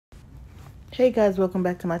Hey guys, welcome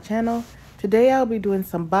back to my channel. Today I'll be doing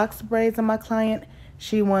some box braids on my client.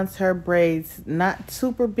 She wants her braids not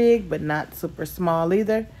super big but not super small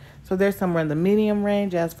either. So they're somewhere in the medium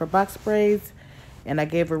range as for box braids. And I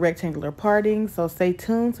gave her rectangular parting, so stay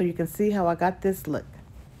tuned so you can see how I got this look.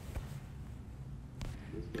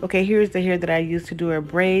 Okay, here's the hair that I used to do her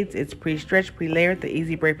braids. It's pre-stretched, pre-layered, the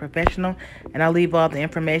Easy Braid Professional. And I'll leave all the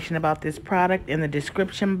information about this product in the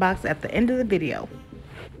description box at the end of the video.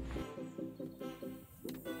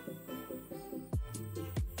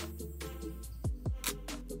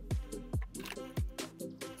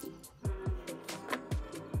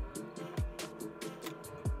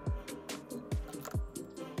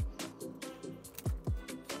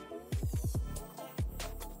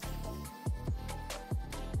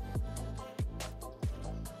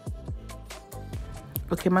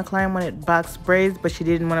 Okay, my client wanted box braids, but she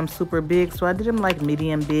didn't want them super big, so I did them like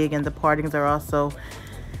medium big, and the partings are also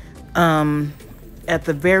at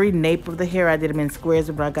the very nape of the hair. I did them in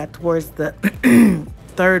squares, but I got towards the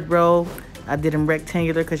third row, I did them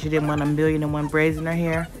rectangular because she didn't want 1,000,001 braids in her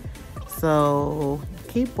hair. So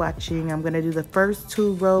keep watching. I'm gonna do the first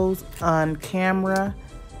 2 rows on camera,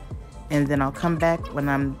 and then I'll come back when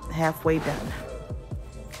I'm halfway done.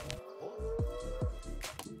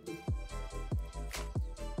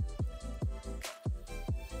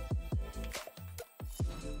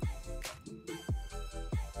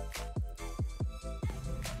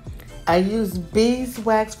 I use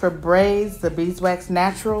beeswax for braids, the beeswax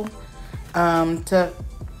natural, to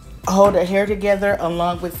hold her hair together,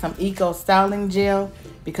 along with some eco styling gel,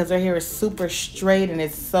 because her hair is super straight and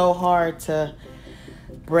it's so hard to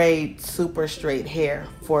braid super straight hair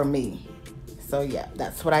for me. So yeah,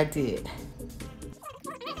 that's what I did.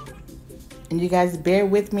 And you guys bear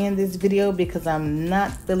with me in this video because I'm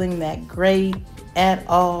not feeling that great at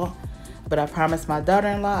all. But I promised my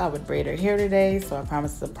daughter-in-law I would braid her hair today, so I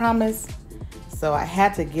promised a promise. So I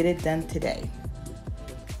had to get it done today.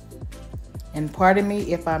 And pardon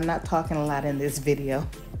me if I'm not talking a lot in this video.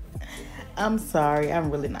 I'm sorry, I'm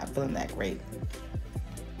really not feeling that great.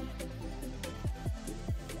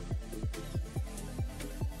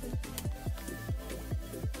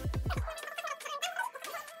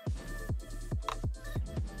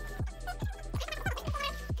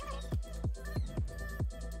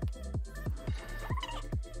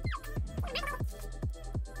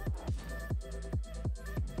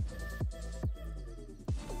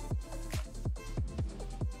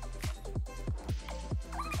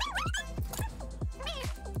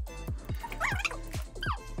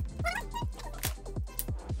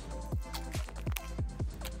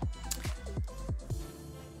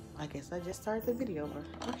 I guess I just started the video over.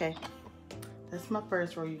 Okay, that's my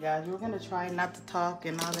first row, you guys. We're gonna try not to talk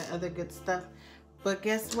and all that other good stuff, but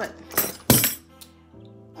guess what?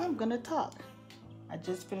 I'm gonna talk. I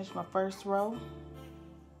just finished my first row.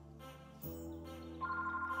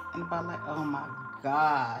 And about like, oh my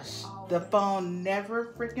gosh, the phone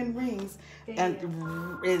never freaking rings. And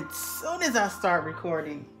as soon as I start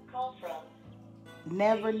recording,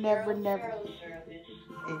 never a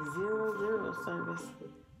 0 service.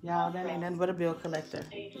 Y'all, that ain't nothing but a bill collector.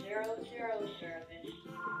 800 service.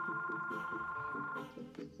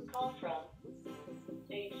 Call from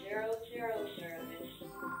 800 service.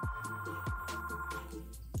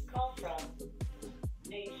 Call from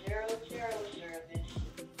 800 service.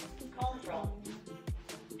 Call from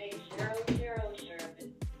 800 service.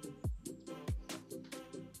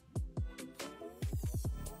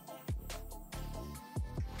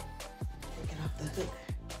 Take it off the hook.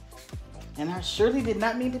 And I surely did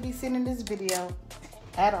not mean to be sitting in this video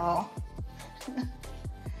at all.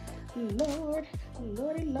 Lord,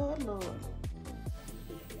 Lordy, Lord, Lord.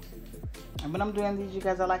 And when I'm doing these, you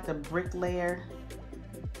guys, I like to brick layer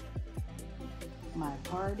my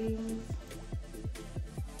partings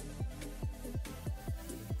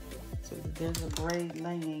so that there's a braid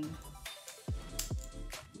laying.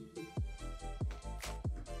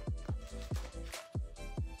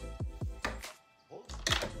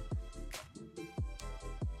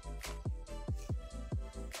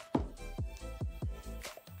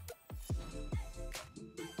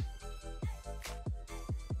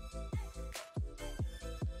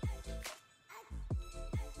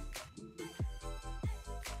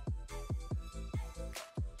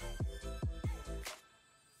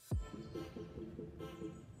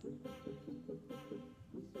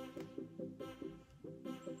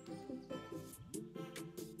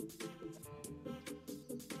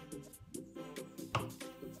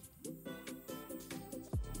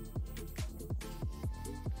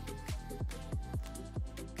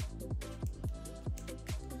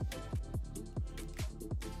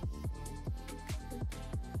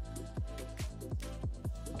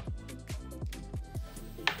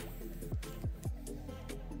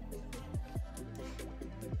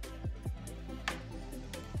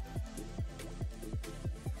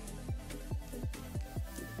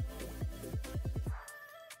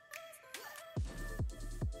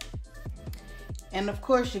 And of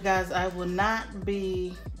course, you guys, I will not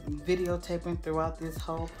be videotaping throughout this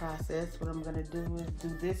whole process. What I'm gonna do is do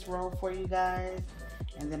this row for you guys,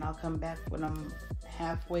 and then I'll come back when I'm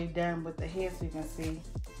halfway done with the hair so you can see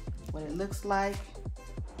what it looks like.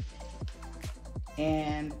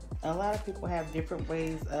 And a lot of people have different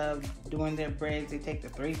ways of doing their braids. They take the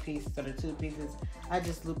 3 pieces or the 2 pieces. I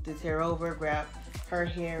just loop this hair over, grab her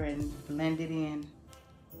hair and blend it in.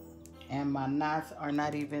 And my knots are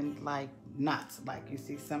not even like knots like you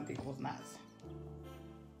see some people's knots.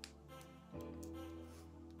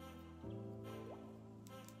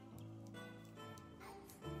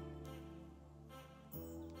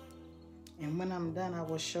 And when I'm done, I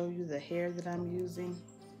will show you the hair that I'm using,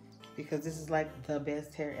 because this is like the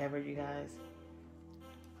best hair ever, you guys.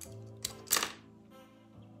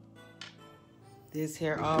 This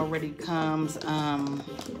hair already comes,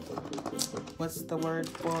 what's the word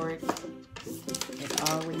for it? It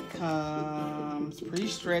already comes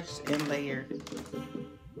pre-stretched and layered,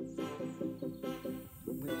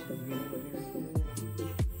 which is really, really good.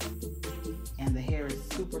 And the hair is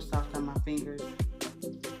super soft on my fingers.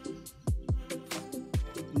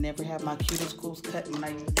 Never have my cuticles cut when I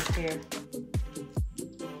use this hair.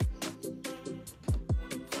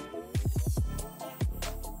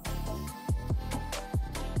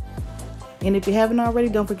 And if you haven't already,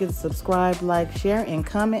 don't forget to subscribe, like, share, and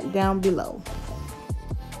comment down below.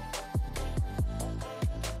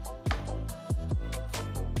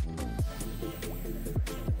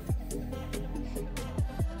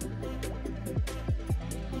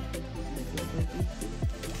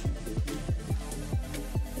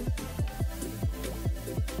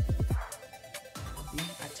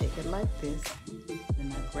 I take it like this,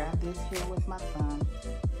 then I grab this here with my thumb,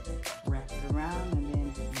 wrap it around, and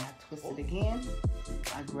then when I twist it again,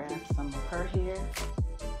 I grab some of her hair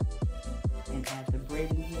and add the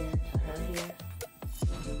braiding hair to her hair.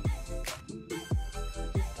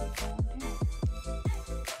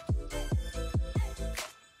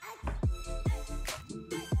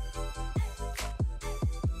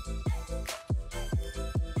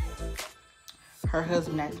 Her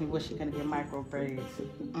husband asked me, was she gonna get micro braids?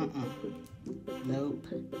 Nope.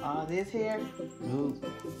 All this hair? Nope.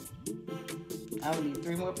 I would need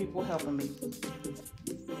 3 more people helping me.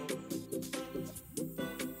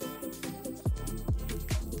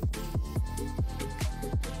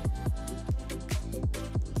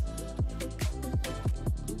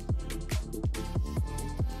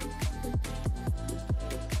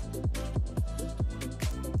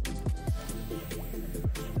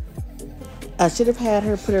 I should have had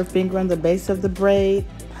her put her finger on the base of the braid.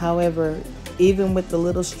 However, even with the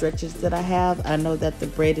little stretches that I have, I know that the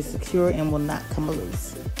braid is secure and will not come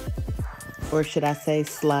loose. Or should I say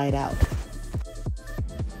slide out.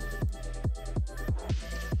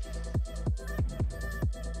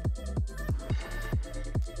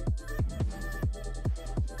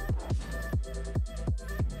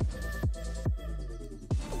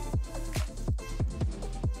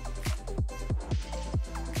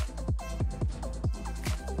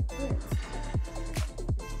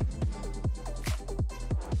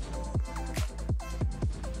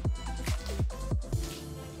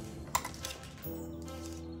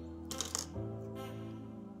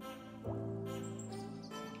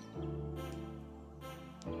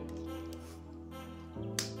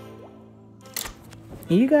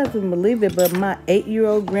 You guys wouldn't believe it, but my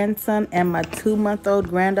 8-year-old grandson and my 2-month-old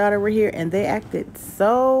granddaughter were here, and they acted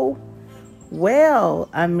so well.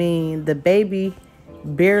 I mean, the baby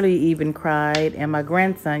barely even cried, and my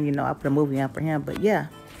grandson, you know, I put a movie on for him, but yeah,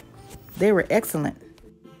 they were excellent.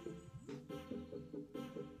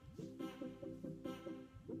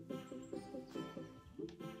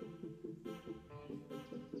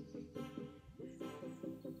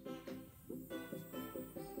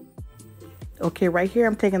 Okay, right here,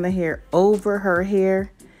 I'm taking the hair over her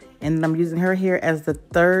hair, and I'm using her hair as the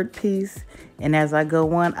 3rd piece. And as I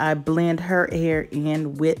go on, I blend her hair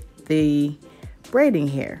in with the braiding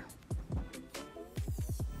hair.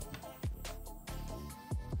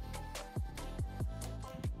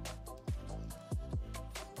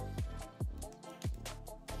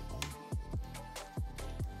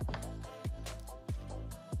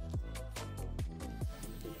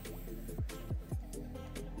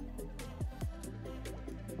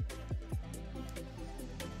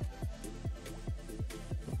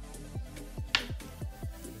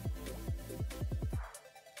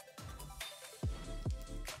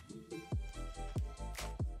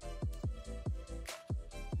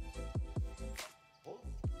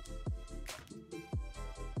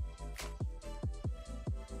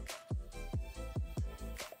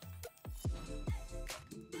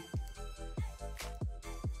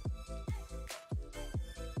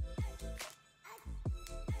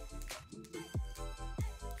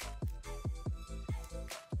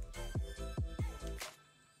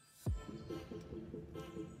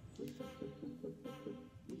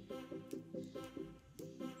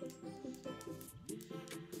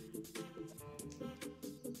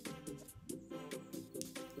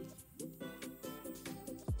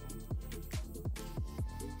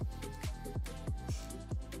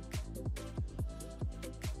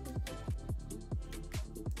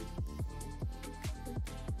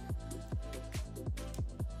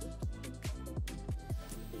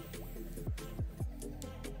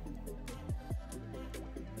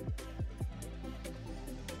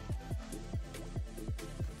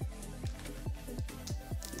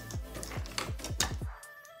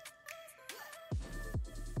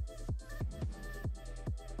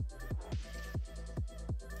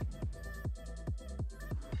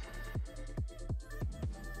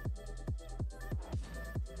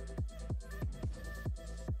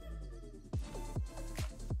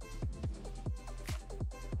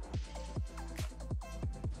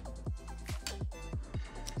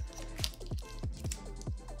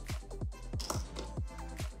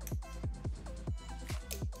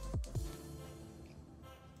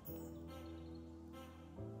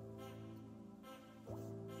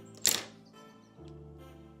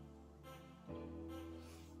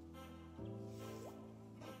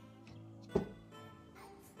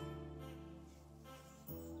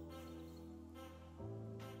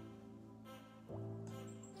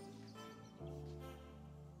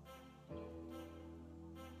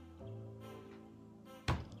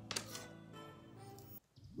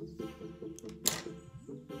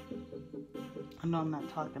 I know I'm not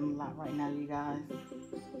talking a lot right now, you guys.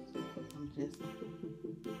 I'm just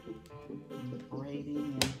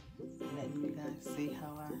braiding and letting you guys see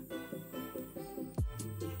how I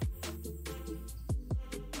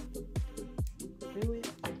do it.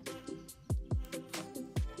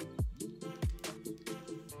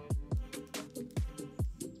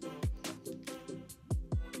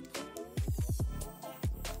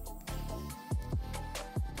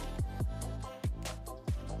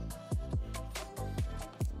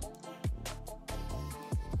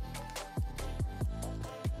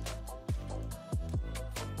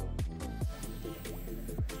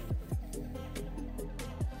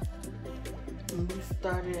 And we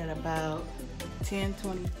started at about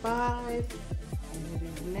 10:25, and it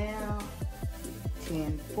is now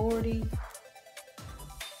 10:40.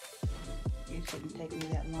 It shouldn't take me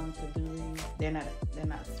that long to do these. They're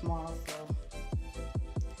not small, so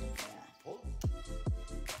yeah.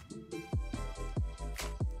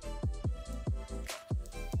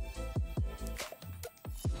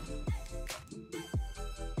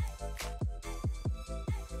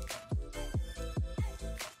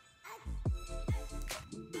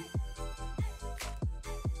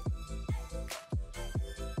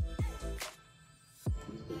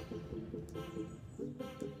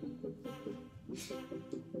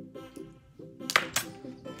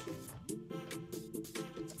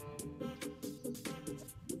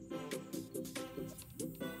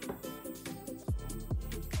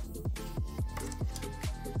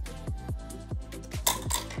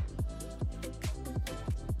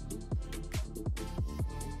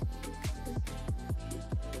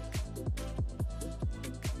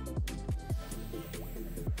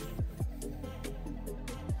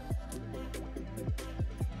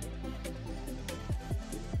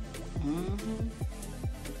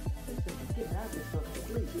 Get out there, so I can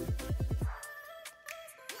sleep.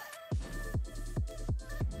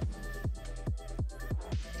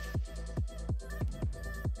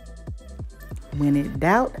 When in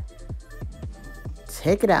doubt,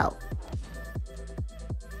 take it out.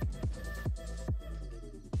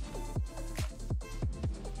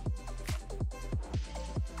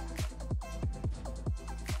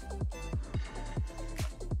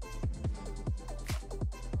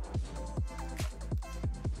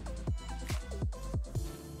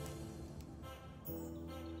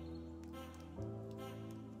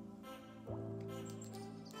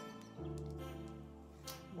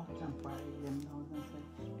 Watch on Friday, then I was gonna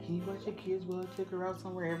say, can you watch your kids while I take her out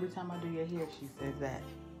somewhere? Every time I do your hair, she says that.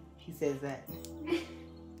 He says that.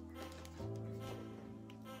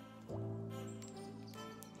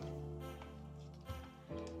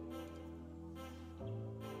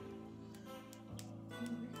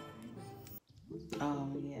 Oh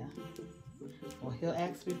yeah. Well, he'll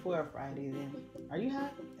ask before Friday then. Are you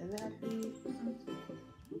hot? Is it hot for you?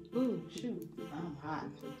 Ooh, shoot. I'm hot.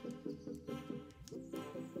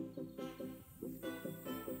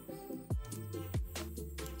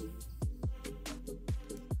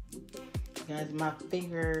 Guys, my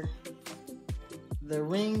finger, the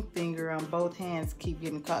ring finger on both hands keep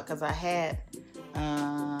getting caught because I had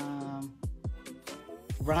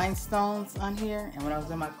rhinestones on here, and when I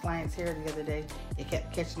was in my client's hair the other day, it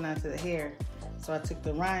kept catching onto the hair. So I took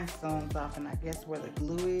the rhinestones off, and I guess where the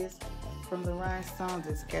glue is from the rhinestones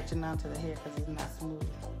is catching onto the hair because it's not smooth.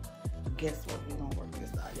 But guess what? We're gonna work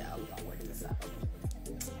this out, y'all. We're gonna work this out.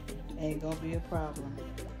 Ain't gonna be a problem.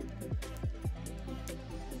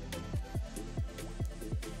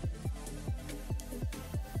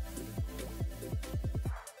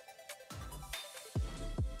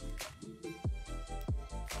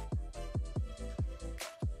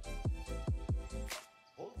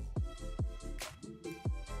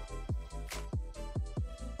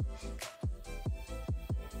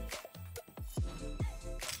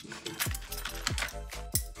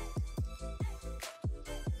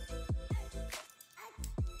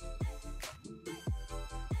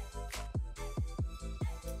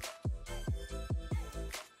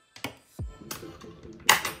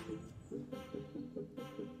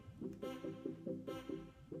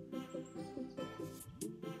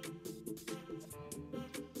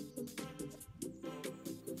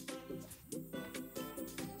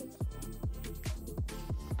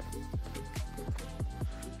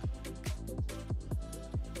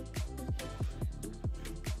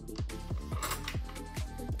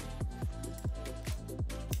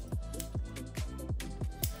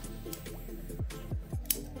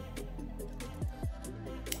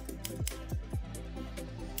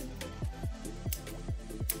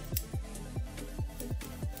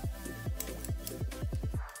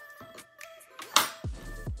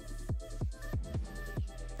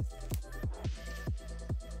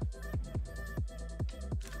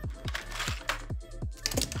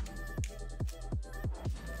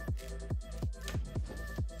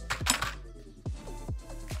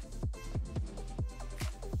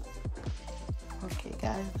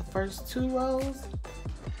 first 2 rows.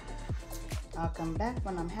 I'll come back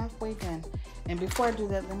when I'm halfway done. And before I do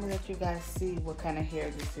that, let me let you guys see what kind of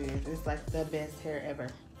hair this is. It's like the best hair ever.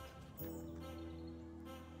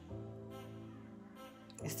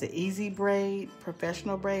 It's the Easy Braid,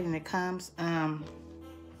 professional braid, and it comes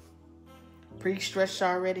pre-stretched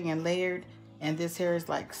already and layered. And this hair is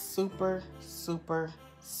like super, super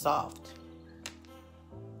soft.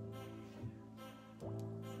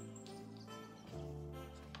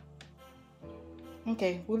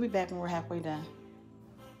 Okay, we'll be back when we're halfway done.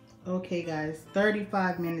 Okay guys,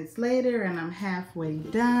 35 minutes later and I'm halfway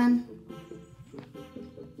done.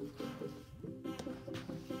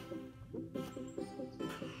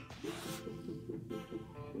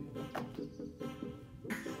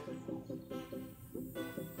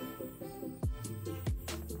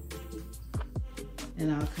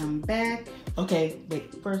 And I'll come back. Okay,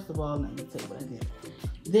 wait, first of all, let me tell you what I did.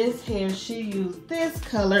 This hair, she used this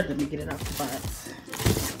color. Let me get it off the box.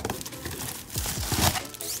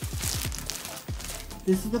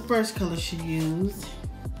 This is the first color she used.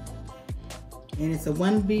 And it's a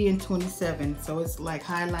 1B and 27. So it's like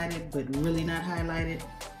highlighted, but really not highlighted.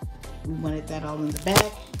 We wanted that all in the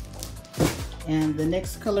back. And the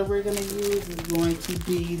next color we're gonna use is going to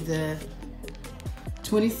be the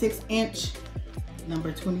 26-inch,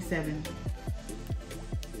 number 27.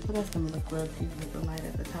 So that's gonna look real cute with the light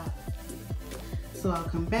at the top. So I'll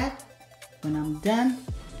come back when I'm done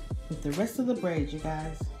with the rest of the braids, you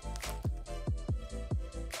guys.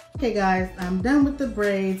 Okay guys, I'm done with the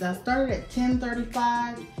braids. I started at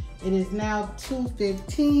 10:35. It is now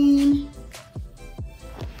 2:15.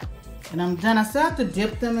 And I'm done. I still have to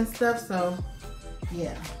dip them and stuff, so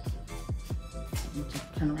yeah. Let me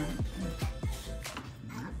just turn around.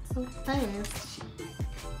 Not so fast.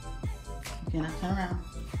 Can I turn around?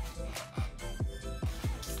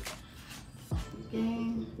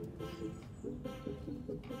 Okay.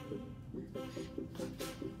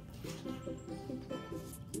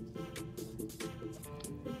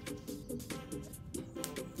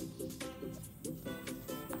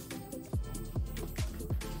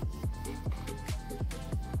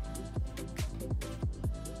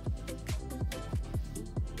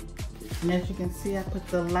 And as you can see, I put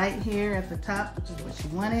the light here at the top, which is what she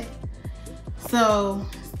wanted. So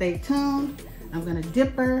stay tuned. I'm gonna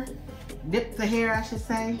dip the hair, I should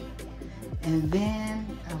say. And then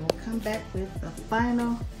I will come back with the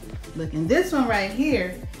final look. And this one right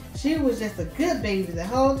here, she was just a good baby the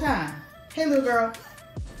whole time. Hey, little girl.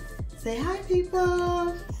 Say hi,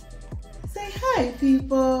 people. Say hi,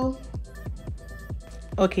 people.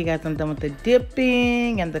 Okay, guys, I'm done with the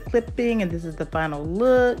dipping and the clipping, and this is the final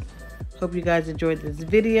look. Hope you guys enjoyed this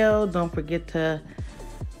video. Don't forget to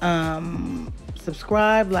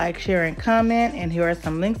subscribe, like, share, and comment. And here are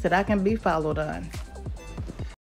some links that I can be followed on.